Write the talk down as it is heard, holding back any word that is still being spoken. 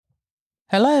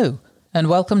Hello, and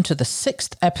welcome to the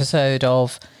 6th episode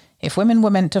of If Women Were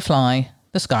Meant to Fly,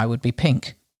 the Sky Would Be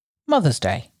Pink. Mother's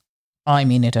Day.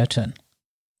 I'm Enid O'Ton.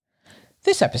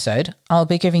 This episode, I'll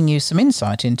be giving you some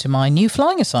insight into my new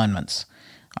flying assignments.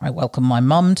 I welcome my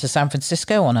mum to San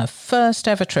Francisco on her first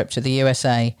ever trip to the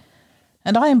USA,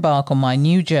 and I embark on my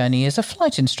new journey as a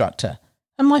flight instructor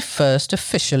and my first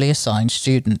officially assigned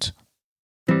student.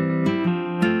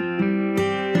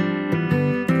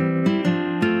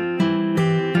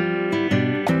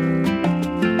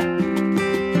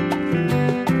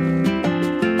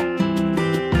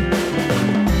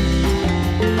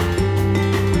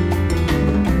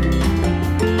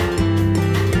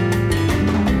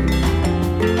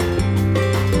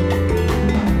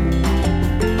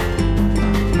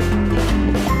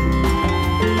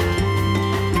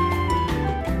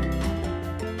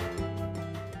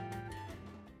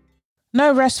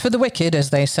 No rest for the wicked,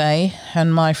 as they say,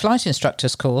 and my flight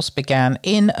instructor's course began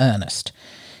in earnest.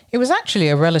 It was actually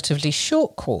a relatively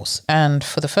short course, and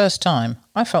for the first time,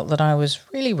 I felt that I was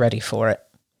really ready for it.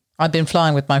 I'd been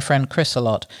flying with my friend Chris a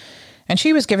lot, and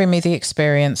she was giving me the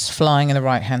experience flying in the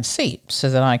right-hand seat so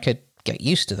that I could get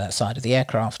used to that side of the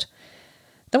aircraft.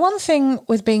 The one thing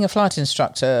with being a flight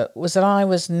instructor was that I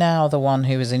was now the one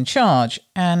who was in charge,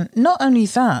 and not only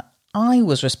that, I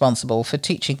was responsible for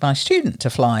teaching my student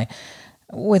to fly,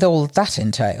 with all that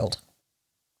entailed.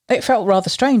 It felt rather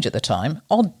strange at the time,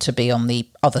 odd to be on the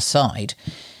other side.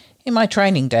 In my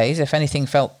training days, if anything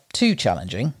felt too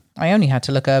challenging, I only had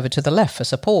to look over to the left for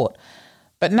support.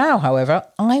 But now, however,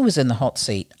 I was in the hot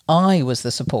seat. I was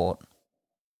the support.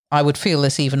 I would feel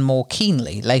this even more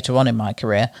keenly later on in my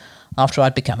career, after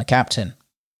I'd become a captain.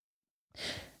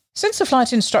 Since the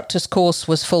flight instructor's course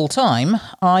was full-time,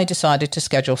 I decided to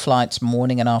schedule flights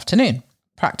morning and afternoon,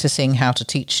 practicing how to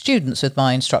teach students with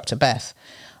my instructor Beth.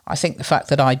 I think the fact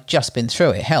that I'd just been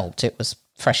through it helped. It was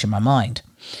fresh in my mind.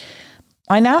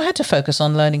 I now had to focus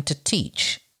on learning to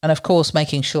teach and, of course,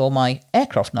 making sure my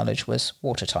aircraft knowledge was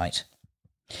watertight.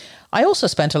 I also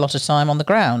spent a lot of time on the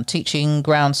ground teaching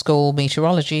ground school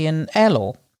meteorology and air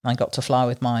law. I got to fly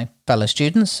with my fellow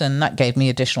students, and that gave me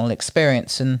additional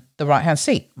experience in the right-hand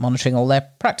seat, monitoring all their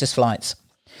practice flights.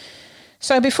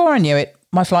 So before I knew it,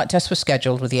 my flight test was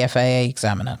scheduled with the FAA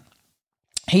examiner.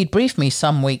 He'd briefed me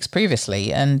some weeks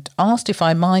previously and asked if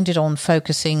I minded on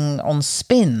focusing on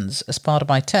spins as part of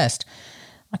my test.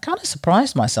 I kind of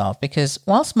surprised myself because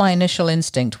whilst my initial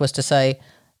instinct was to say,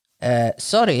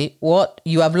 sorry, what,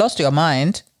 you have lost your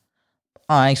mind?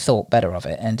 I thought better of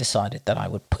it and decided that I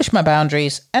would push my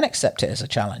boundaries and accept it as a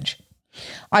challenge.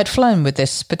 I'd flown with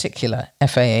this particular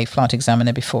FAA flight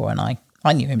examiner before, and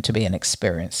I knew him to be an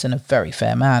experienced and a very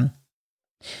fair man.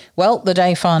 Well, the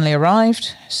day finally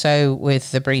arrived, so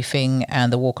with the briefing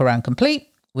and the walk-around complete,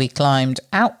 we climbed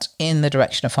out in the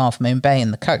direction of Half Moon Bay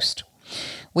and the coast.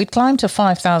 We'd climb to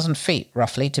 5,000 feet,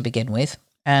 roughly, to begin with,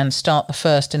 and start the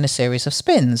first in a series of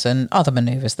spins and other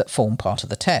manoeuvres that form part of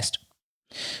the test.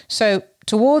 So,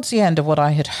 towards the end of what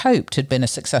I had hoped had been a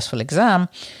successful exam,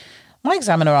 my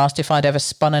examiner asked if I'd ever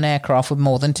spun an aircraft with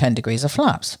more than 10 degrees of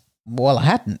flaps. Well, I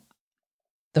hadn't.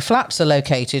 The flaps are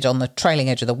located on the trailing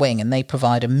edge of the wing, and they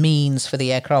provide a means for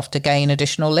the aircraft to gain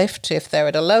additional lift if they're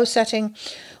at a low setting,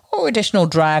 or additional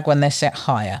drag when they're set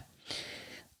higher.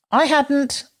 I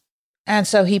hadn't, and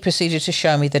so he proceeded to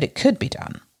show me that it could be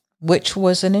done, which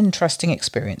was an interesting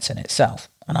experience in itself,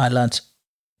 and I learnt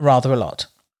rather a lot.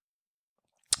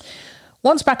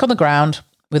 Once back on the ground,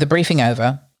 with the briefing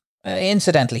over,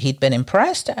 incidentally, he'd been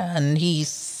impressed, and he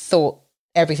thought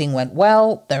everything went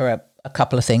well. There are a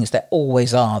couple of things that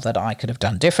always are that I could have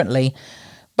done differently,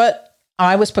 but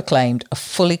I was proclaimed a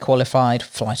fully qualified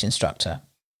flight instructor.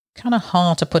 Kind of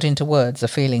hard to put into words the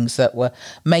feelings that were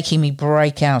making me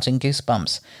break out in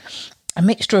goosebumps. A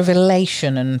mixture of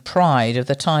elation and pride of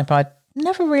the type I'd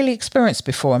never really experienced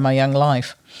before in my young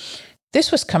life.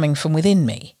 This was coming from within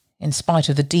me, in spite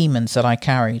of the demons that I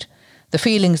carried, the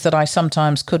feelings that I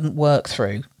sometimes couldn't work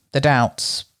through, the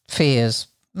doubts, fears,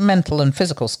 mental and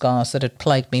physical scars that had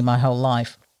plagued me my whole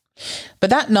life. But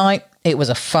that night, it was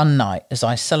a fun night as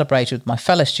I celebrated with my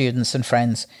fellow students and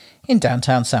friends in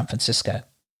downtown San Francisco.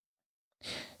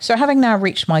 So having now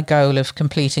reached my goal of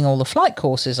completing all the flight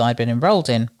courses I'd been enrolled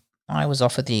in, I was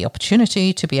offered the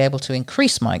opportunity to be able to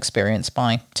increase my experience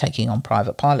by taking on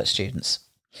private pilot students.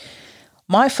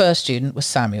 My first student was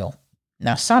Samuel.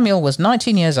 Now, Samuel was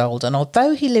 19 years old, and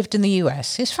although he lived in the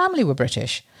US, his family were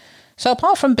British. So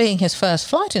apart from being his first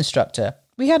flight instructor,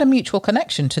 we had a mutual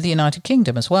connection to the United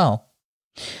Kingdom as well.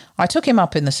 I took him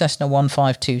up in the Cessna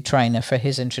 152 trainer for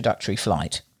his introductory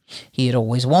flight. He had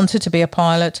always wanted to be a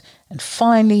pilot, and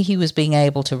finally he was being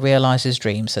able to realise his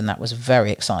dreams, and that was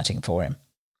very exciting for him.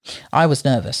 I was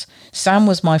nervous. Sam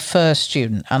was my first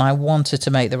student, and I wanted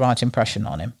to make the right impression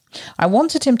on him. I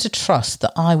wanted him to trust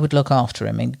that I would look after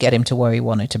him and get him to where he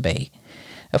wanted to be.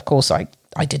 Of course, I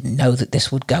didn't know that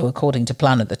this would go according to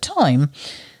plan at the time,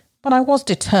 but I was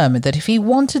determined that if he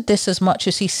wanted this as much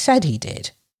as he said he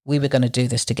did, we were going to do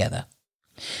this together.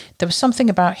 There was something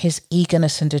about his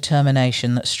eagerness and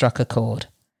determination that struck a chord.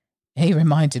 He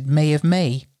reminded me of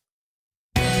me.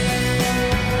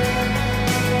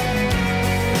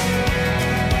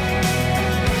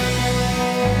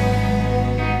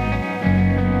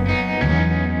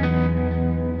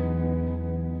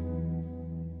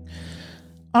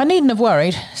 I needn't have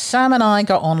worried. Sam and I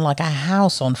got on like a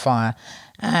house on fire,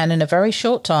 and in a very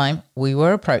short time we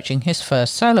were approaching his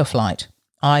first solo flight.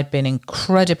 I'd been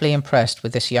incredibly impressed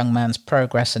with this young man's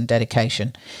progress and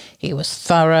dedication. He was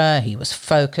thorough, he was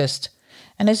focused,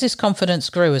 and as his confidence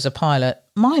grew as a pilot,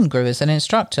 mine grew as an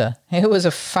instructor. It was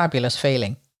a fabulous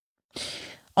feeling.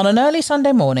 On an early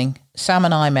Sunday morning, Sam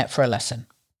and I met for a lesson.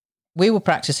 We were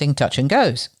practicing touch and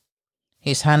goes.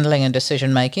 His handling and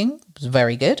decision-making was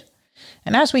very good,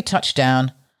 and as we touched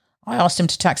down, I asked him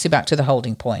to taxi back to the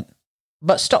holding point,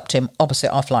 but stopped him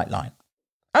opposite our flight line.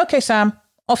 "Okay, Sam,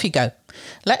 off you go.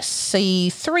 Let's see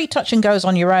 3 touch and goes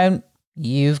on your own.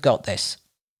 You've got this."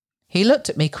 He looked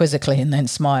at me quizzically and then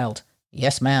smiled.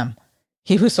 "Yes, ma'am."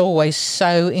 He was always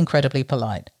so incredibly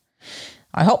polite.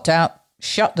 I hopped out,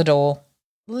 shut the door,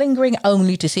 lingering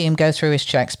only to see him go through his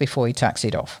checks before he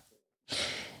taxied off.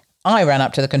 I ran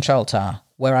up to the control tower,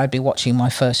 where I'd be watching my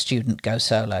first student go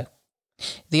solo.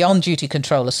 The on-duty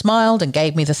controller smiled and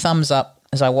gave me the thumbs up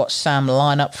as I watched Sam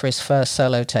line up for his first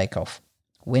solo takeoff.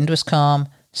 Wind was calm,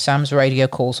 Sam's radio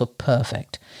calls were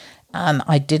perfect, and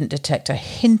I didn't detect a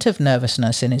hint of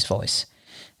nervousness in his voice.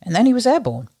 And then he was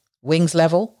airborne, wings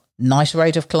level, nice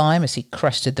rate of climb as he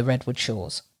crested the redwood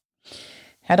shores.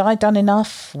 Had I done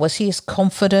enough? Was he as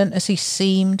confident as he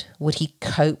seemed? Would he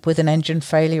cope with an engine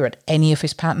failure at any of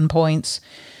his pattern points?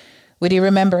 Would he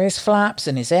remember his flaps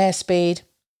and his airspeed?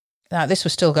 Now, this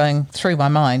was still going through my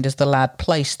mind as the lad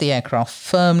placed the aircraft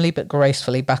firmly but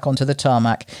gracefully back onto the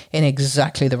tarmac in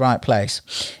exactly the right place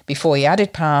before he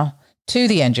added power to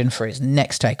the engine for his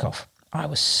next takeoff. I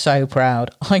was so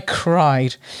proud. I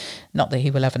cried. Not that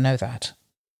he will ever know that.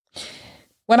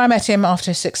 When I met him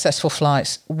after his successful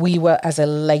flights, we were as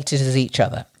elated as each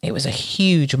other. It was a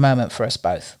huge moment for us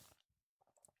both.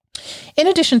 In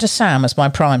addition to Sam as my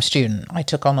prime student, I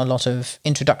took on a lot of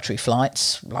introductory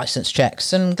flights, license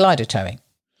checks and glider towing.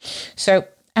 So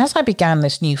as I began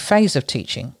this new phase of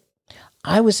teaching,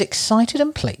 I was excited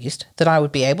and pleased that I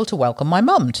would be able to welcome my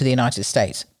mum to the United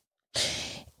States.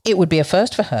 It would be a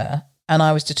first for her, and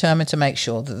I was determined to make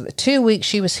sure that the 2 weeks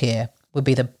she was here would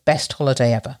be the best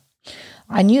holiday ever.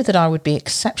 I knew that I would be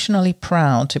exceptionally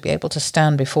proud to be able to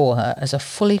stand before her as a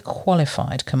fully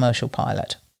qualified commercial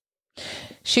pilot.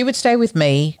 She would stay with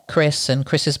me, Chris, and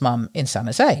Chris's mum in San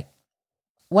Jose.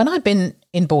 When I'd been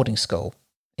in boarding school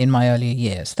in my earlier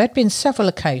years, there'd been several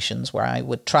occasions where I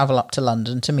would travel up to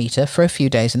London to meet her for a few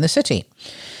days in the city.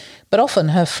 But often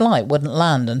her flight wouldn't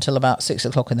land until about 6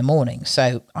 o'clock in the morning,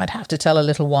 so I'd have to tell a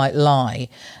little white lie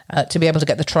to be able to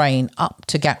get the train up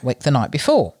to Gatwick the night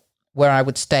before, where I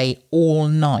would stay all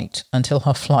night until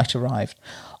her flight arrived,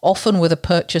 often with a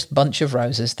purchased bunch of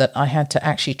roses that I had to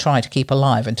actually try to keep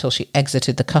alive until she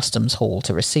exited the customs hall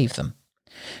to receive them.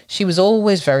 She was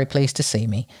always very pleased to see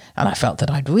me, and I felt that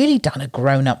I'd really done a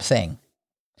grown-up thing.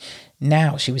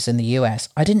 Now she was in the US,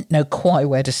 I didn't know quite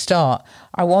where to start.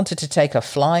 I wanted to take her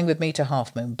flying with me to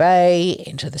Half Moon Bay,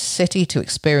 into the city to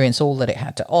experience all that it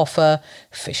had to offer,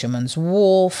 Fisherman's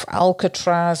Wharf,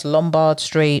 Alcatraz, Lombard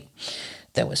Street.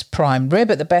 There was prime rib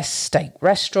at the best steak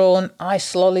restaurant,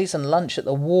 ice lollies and lunch at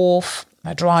the wharf,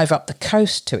 a drive up the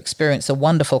coast to experience the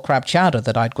wonderful crab chowder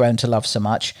that I'd grown to love so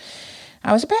much.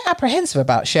 I was a bit apprehensive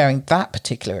about sharing that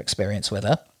particular experience with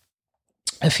her.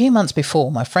 A few months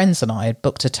before, my friends and I had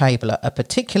booked a table at a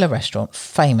particular restaurant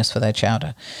famous for their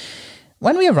chowder.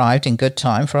 When we arrived in good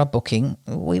time for our booking,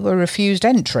 we were refused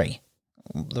entry.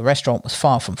 The restaurant was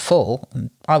far from full,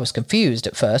 and I was confused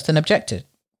at first and objected.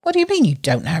 "What do you mean you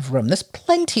don't have room? There's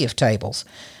plenty of tables."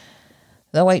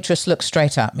 The waitress looked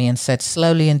straight at me and said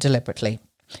slowly and deliberately,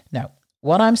 "No,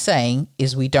 what I'm saying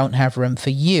is we don't have room for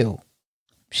you."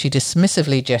 She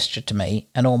dismissively gestured to me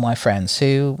and all my friends,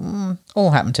 who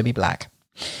all happened to be black.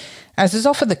 As is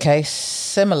often the case,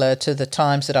 similar to the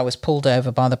times that I was pulled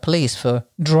over by the police for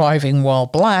driving while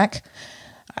black,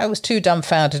 I was too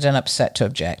dumbfounded and upset to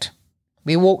object.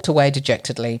 We walked away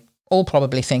dejectedly, all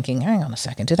probably thinking, hang on a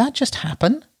second, did that just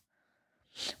happen?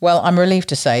 Well, I'm relieved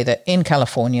to say that in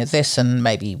California, this and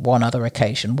maybe one other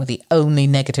occasion were the only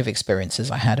negative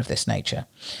experiences I had of this nature.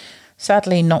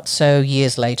 Sadly, not so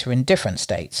years later in different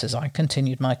states as I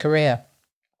continued my career.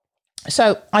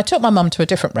 So I took my mum to a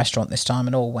different restaurant this time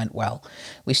and all went well.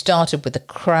 We started with the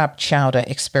crab chowder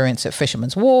experience at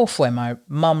Fisherman's Wharf, where my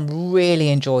mum really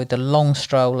enjoyed the long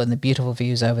stroll and the beautiful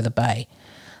views over the bay.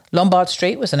 Lombard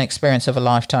Street was an experience of a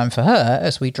lifetime for her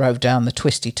as we drove down the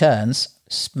twisty turns,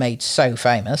 made so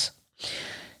famous.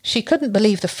 She couldn't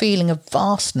believe the feeling of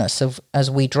vastness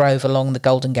as we drove along the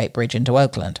Golden Gate Bridge into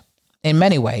Oakland, in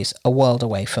many ways a world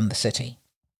away from the city.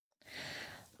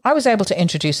 I was able to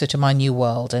introduce her to my new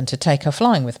world and to take her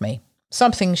flying with me,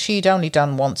 something she'd only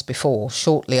done once before,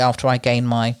 shortly after I gained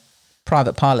my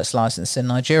private pilot's license in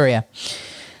Nigeria.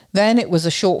 Then it was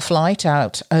a short flight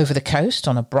out over the coast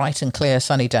on a bright and clear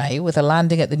sunny day with a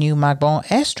landing at the new Magbon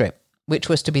airstrip, which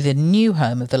was to be the new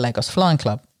home of the Lagos Flying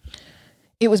Club.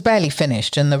 It was barely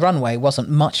finished and the runway wasn't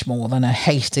much more than a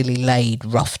hastily laid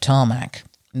rough tarmac.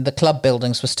 The club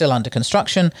buildings were still under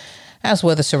construction, as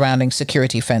were the surrounding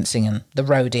security fencing and the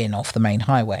road in off the main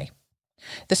highway.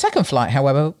 The second flight,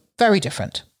 however, very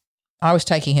different. I was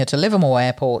taking her to Livermore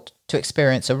Airport to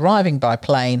experience arriving by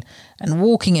plane and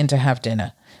walking in to have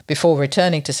dinner before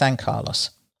returning to San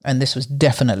Carlos, and this was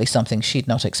definitely something she'd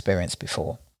not experienced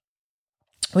before.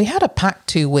 We had a packed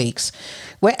 2 weeks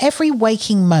where every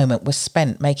waking moment was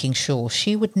spent making sure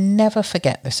she would never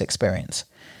forget this experience.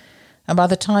 And by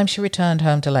the time she returned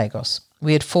home to Lagos,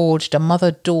 we had forged a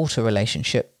mother-daughter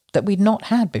relationship that we'd not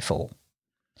had before.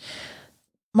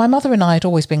 My mother and I had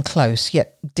always been close,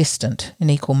 yet distant in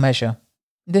equal measure.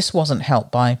 This wasn't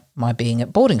helped by my being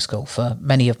at boarding school for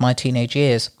many of my teenage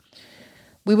years.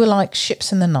 We were like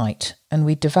ships in the night, and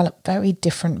we developed very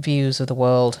different views of the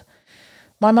world.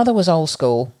 My mother was old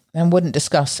school and wouldn't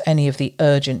discuss any of the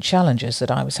urgent challenges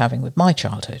that I was having with my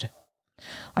childhood.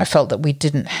 I felt that we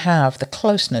didn't have the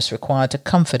closeness required to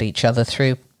comfort each other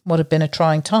through what had been a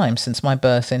trying time since my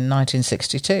birth in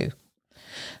 1962.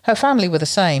 Her family were the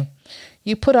same.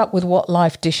 You put up with what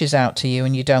life dishes out to you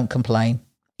and you don't complain,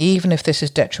 even if this is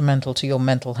detrimental to your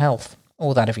mental health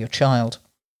or that of your child.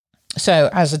 So,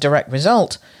 as a direct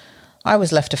result, I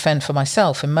was left to fend for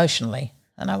myself emotionally,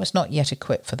 and I was not yet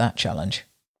equipped for that challenge.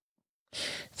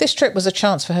 This trip was a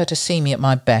chance for her to see me at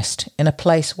my best, in a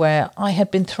place where I had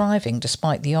been thriving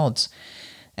despite the odds,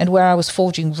 and where I was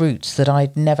forging roots that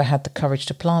I'd never had the courage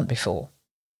to plant before.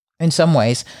 In some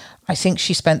ways, I think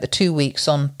she spent the 2 weeks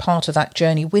on part of that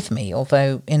journey with me,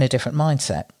 although in a different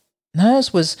mindset.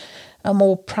 Hers was a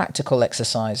more practical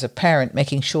exercise, a parent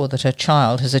making sure that her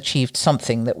child has achieved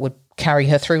something that would carry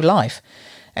her through life.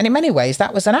 And in many ways,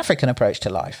 that was an African approach to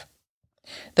life.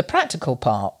 The practical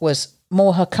part was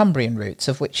more her Cumbrian roots,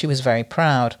 of which she was very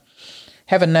proud.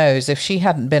 Heaven knows, if she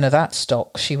hadn't been of that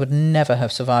stock, she would never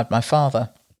have survived my father.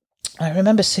 I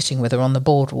remember sitting with her on the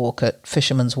boardwalk at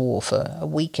Fisherman's Wharf a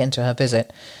week into her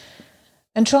visit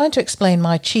and trying to explain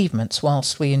my achievements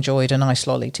whilst we enjoyed an ice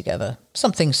lolly together,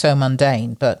 something so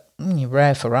mundane but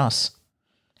rare for us.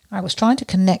 I was trying to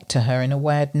connect to her in a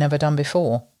way I'd never done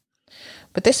before.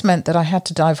 But this meant that I had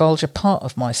to divulge a part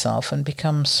of myself and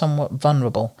become somewhat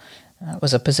vulnerable. That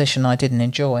was a position I didn't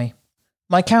enjoy.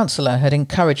 My counsellor had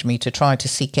encouraged me to try to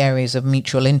seek areas of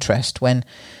mutual interest when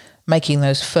making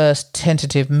those first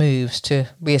tentative moves to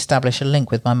re-establish a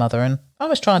link with my mother, and I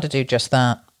was trying to do just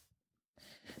that.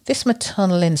 This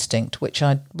maternal instinct, which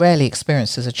I'd rarely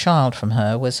experienced as a child from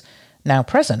her, was now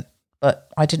present, but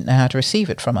I didn't know how to receive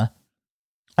it from her.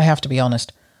 I have to be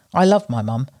honest, I loved my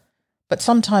mum, but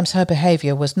sometimes her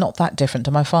behaviour was not that different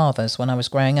to my father's when I was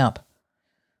growing up.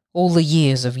 All the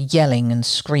years of yelling and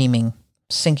screaming,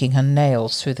 sinking her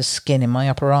nails through the skin in my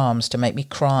upper arms to make me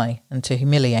cry and to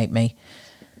humiliate me,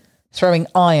 throwing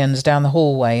irons down the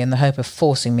hallway in the hope of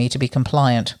forcing me to be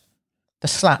compliant, the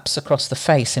slaps across the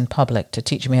face in public to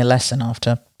teach me a lesson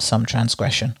after some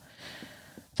transgression.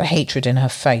 The hatred in her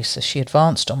face as she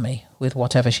advanced on me with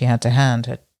whatever she had to hand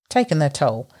had taken their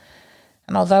toll,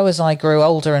 and although as I grew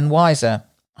older and wiser,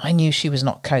 I knew she was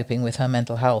not coping with her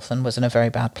mental health and was in a very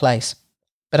bad place.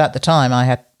 But at the time I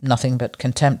had nothing but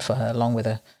contempt for her, along with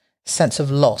a sense of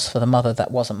loss for the mother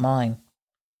that wasn't mine.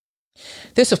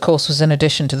 This, of course, was in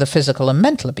addition to the physical and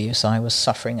mental abuse I was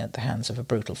suffering at the hands of a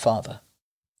brutal father.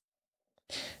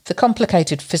 The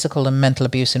complicated physical and mental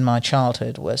abuse in my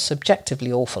childhood was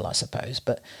subjectively awful, I suppose,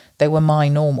 but they were my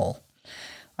normal.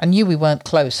 I knew we weren't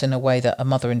close in a way that a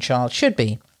mother and child should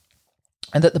be,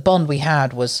 and that the bond we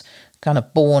had was kind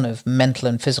of born of mental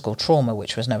and physical trauma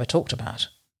which was never talked about.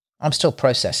 I'm still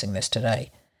processing this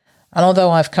today, and although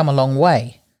I've come a long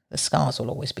way, the scars will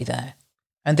always be there,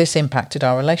 and this impacted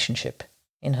our relationship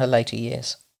in her later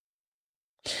years.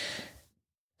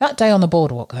 That day on the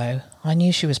boardwalk, though, I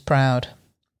knew she was proud.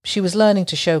 She was learning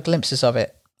to show glimpses of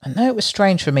it, and though it was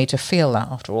strange for me to feel that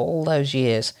after all those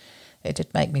years, it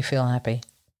did make me feel happy.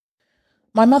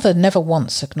 My mother never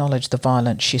once acknowledged the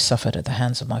violence she suffered at the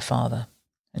hands of my father,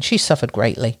 and she suffered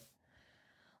greatly.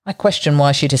 I question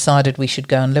why she decided we should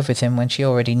go and live with him when she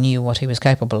already knew what he was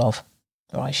capable of,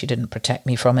 why she didn't protect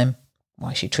me from him,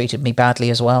 why she treated me badly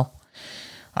as well.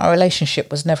 Our relationship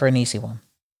was never an easy one,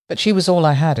 but she was all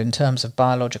I had in terms of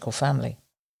biological family.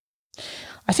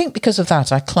 I think because of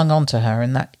that I clung on to her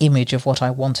in that image of what I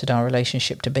wanted our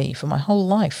relationship to be for my whole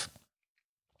life.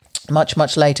 Much,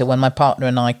 much later, when my partner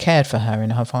and I cared for her in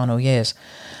her final years,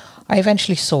 I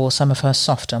eventually saw some of her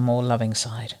softer, more loving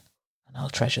side, and I'll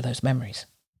treasure those memories.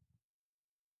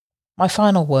 My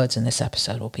final words in this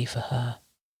episode will be for her.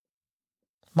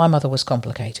 My mother was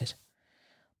complicated,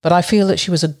 but I feel that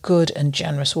she was a good and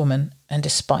generous woman, and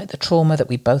despite the trauma that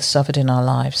we both suffered in our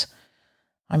lives,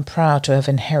 I'm proud to have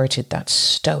inherited that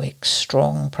stoic,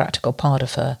 strong, practical part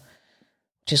of her,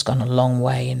 which has gone a long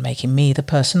way in making me the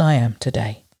person I am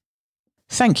today.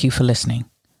 Thank you for listening.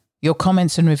 Your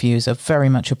comments and reviews are very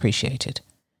much appreciated.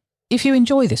 If you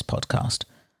enjoy this podcast,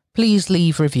 please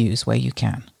leave reviews where you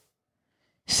can.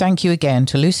 Thank you again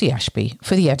to Lucy Ashby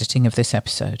for the editing of this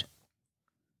episode.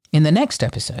 In the next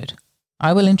episode,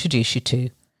 I will introduce you to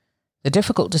the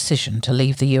difficult decision to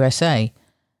leave the USA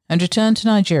and return to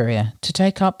Nigeria to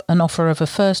take up an offer of a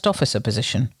first officer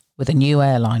position with a new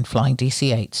airline flying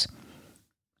DC-8s.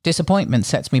 Disappointment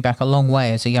sets me back a long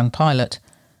way as a young pilot.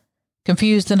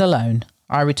 Confused and alone,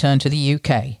 I return to the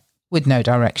UK with no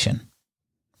direction.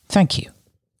 Thank you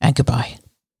and goodbye.